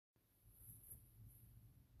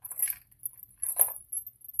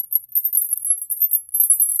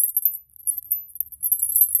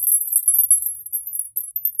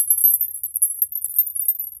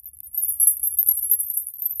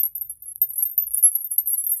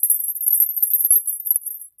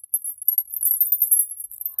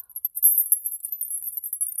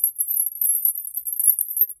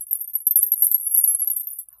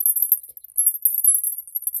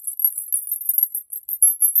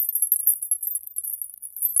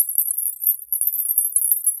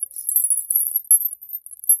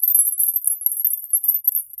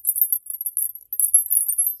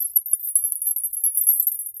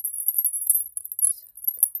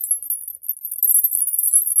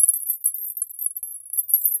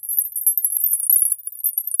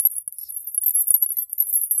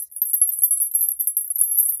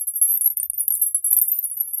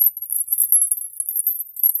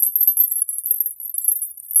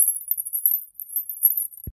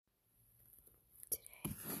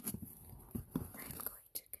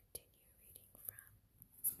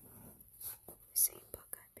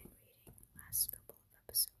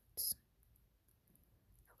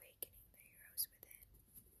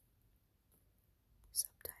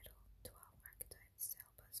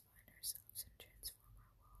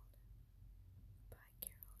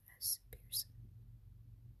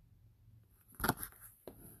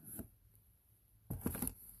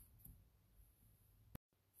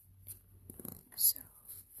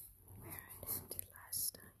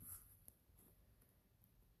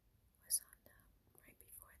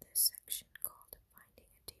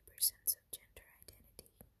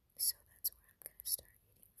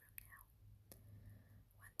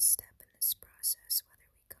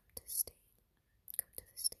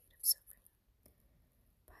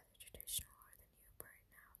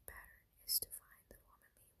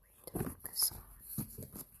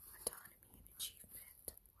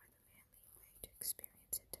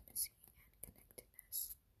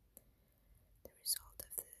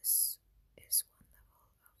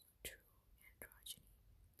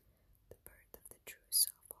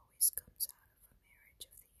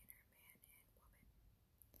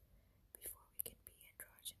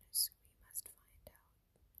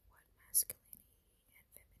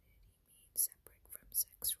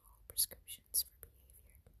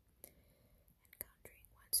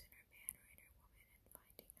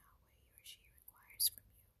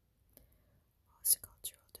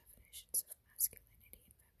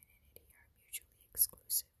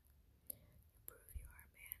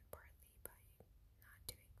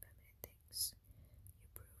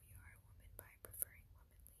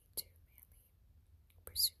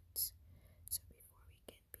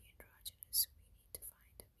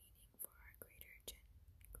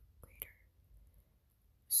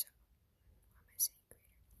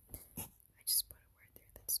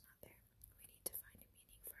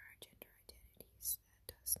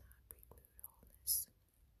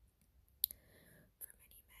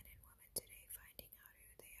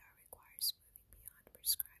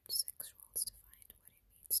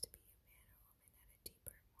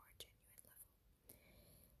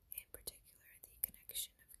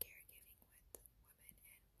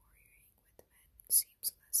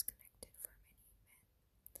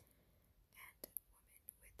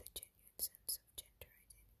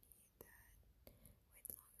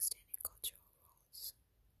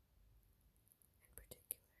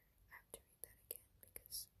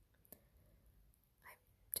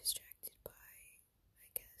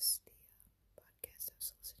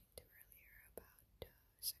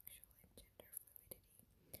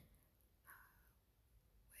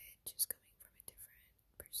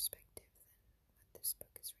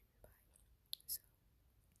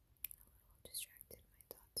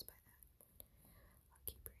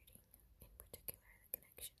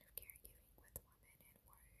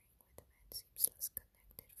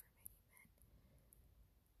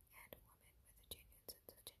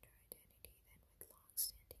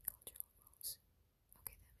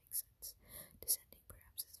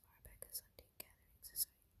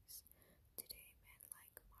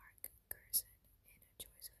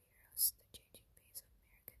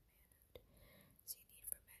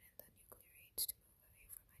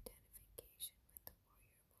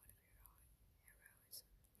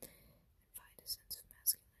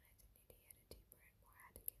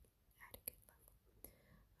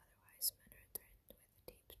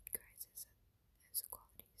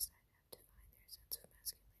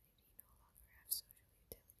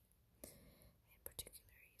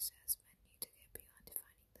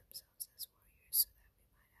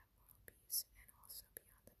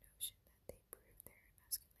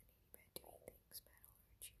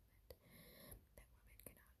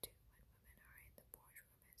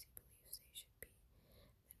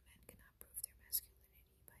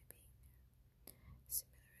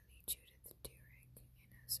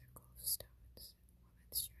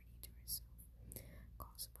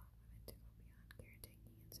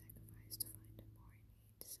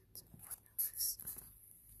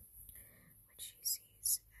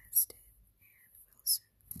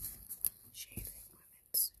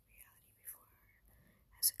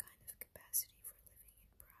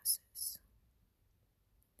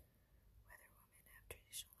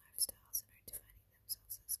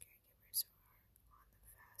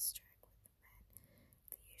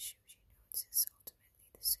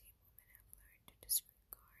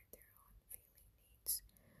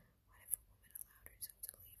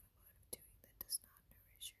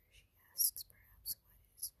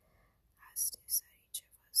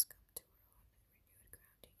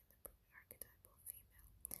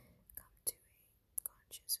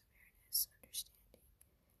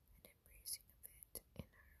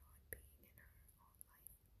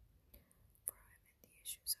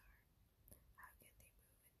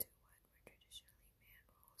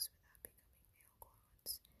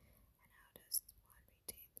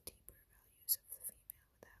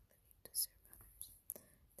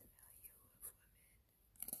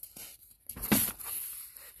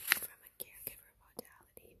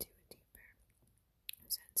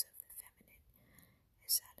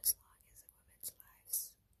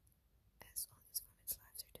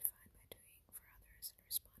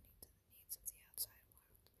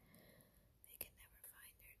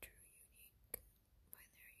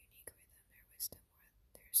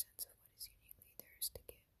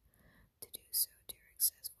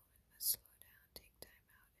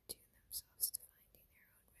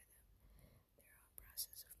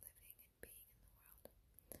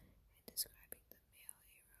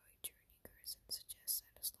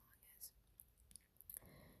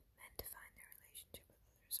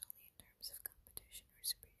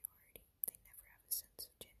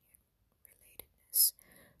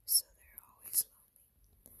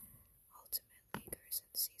person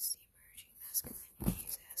sees the emerging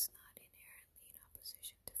masculinities as not inherently in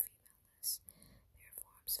opposition to femaleness. They are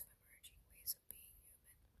forms of emerging ways of being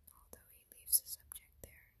human. Although he leaves the subject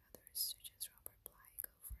there, others, such as Robert Bly,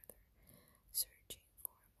 go further, searching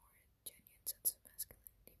for a more genuine sense of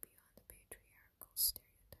masculinity beyond the patriarchal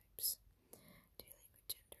stereotypes. Dealing with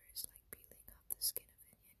gender is like peeling off the skin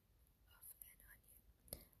of an onion.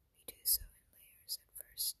 We do so in layers at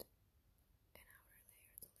first. An outer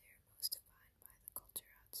layer, the layer most defined by the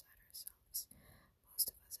culture outside ourselves.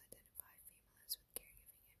 Most of us identify femaleness with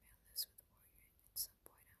caregiving and maleness with warrior. At some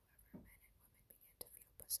point, however, men and women begin to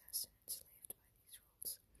feel possessed and enslaved by these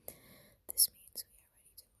roles. This means we are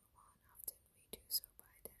ready to move on. Often we do so by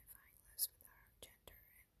identifying less with our gender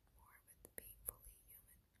and more with being fully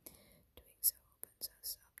human. Doing so opens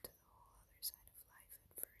us up to the whole other side of life.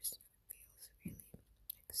 At first, it feels really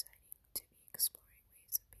exciting to be exploring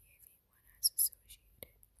ways of behaving one has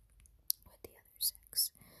associated with the other sex.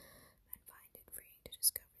 Men find it freeing to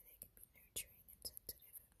discover they can be nurturing and sensitive,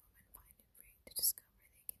 and women find it freeing to discover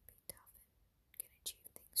they can be tough and can achieve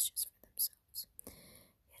things just for themselves.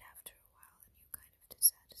 Yet after a while, a new kind of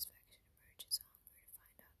dissatisfaction emerges, a hunger to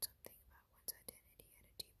find out something about one's identity at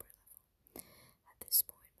a deeper level. At this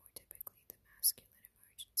point, more typically, the masculine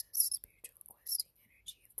emerges as the spiritual questing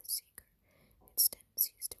energy of the seeker. Its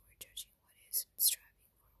tendencies toward judging what is and striving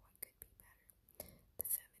for what could be better. The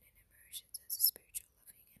feminine emerges as the spiritual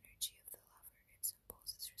loving energy of the lover. Its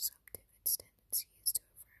impulse is receptive. Its tendency is to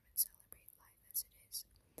affirm and celebrate life as it is.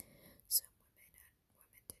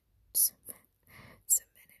 Some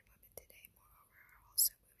men and women today, moreover, are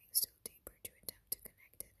also moving still deeper to attempt to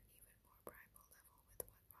connect at an even more primal level with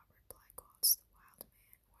what Robert Bly calls the wild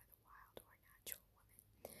man, or the wild or natural woman.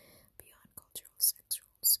 Beyond cultural sex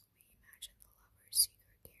roles, we imagine the lover,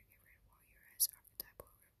 seeker, caregiver, and warrior as archetypal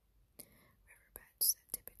riverbeds that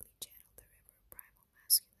typically channel the river. Primal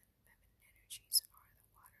masculine and feminine energies are the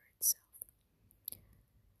water itself.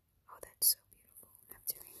 Oh, that's so beautiful. I have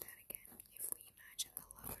to read that again. If we imagine the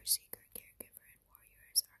lover, seeker, caregiver, and warrior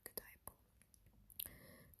as archetypal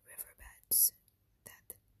riverbeds that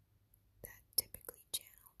typically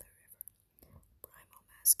channel the river, primal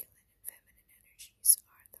masculine and feminine energies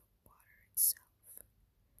are the water itself.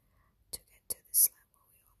 To get to this level,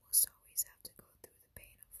 we almost always have to go through the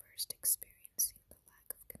pain of first experiencing the lack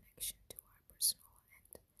of connection to our personal and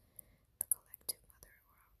the collective mother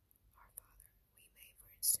or our father. We may,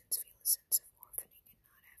 for instance, feel a sense of orphaning in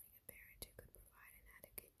not having a parent who could provide an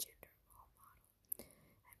adequate gender role model.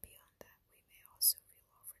 And beyond that, we may also feel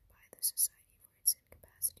offered by the society for its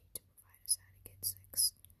incapacity to provide us adequate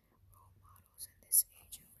sex role models in this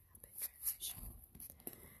age of rapid transition.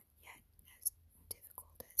 Yet, as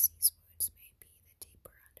difficult as these wounds may be, the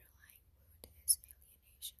deeper underlying wound is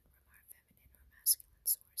alienation from our feminine or masculine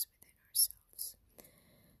source within ourselves.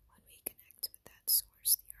 When we connect with that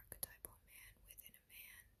source, the archetypal man within a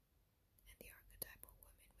man and the archetypal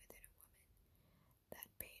woman within a woman, that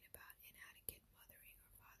pain about inadequate mothering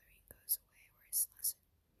or fathering goes away or is lessened.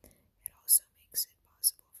 It also makes it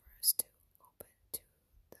possible for us to open to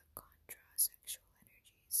the contra-sexual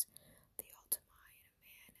energies, the ultima in a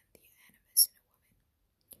man and the animus in a woman,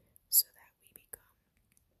 so that we become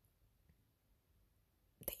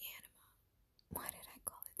the anima. Why did I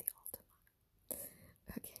call it the ultima?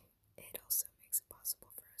 Okay, it also makes it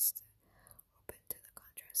possible for us to open to the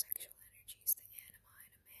contra-sexual energies, the anima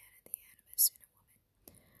in a man and the animus in a woman,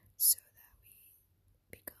 so that we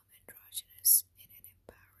become androgynous in an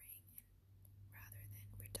empowering and rather than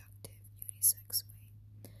reductive unisex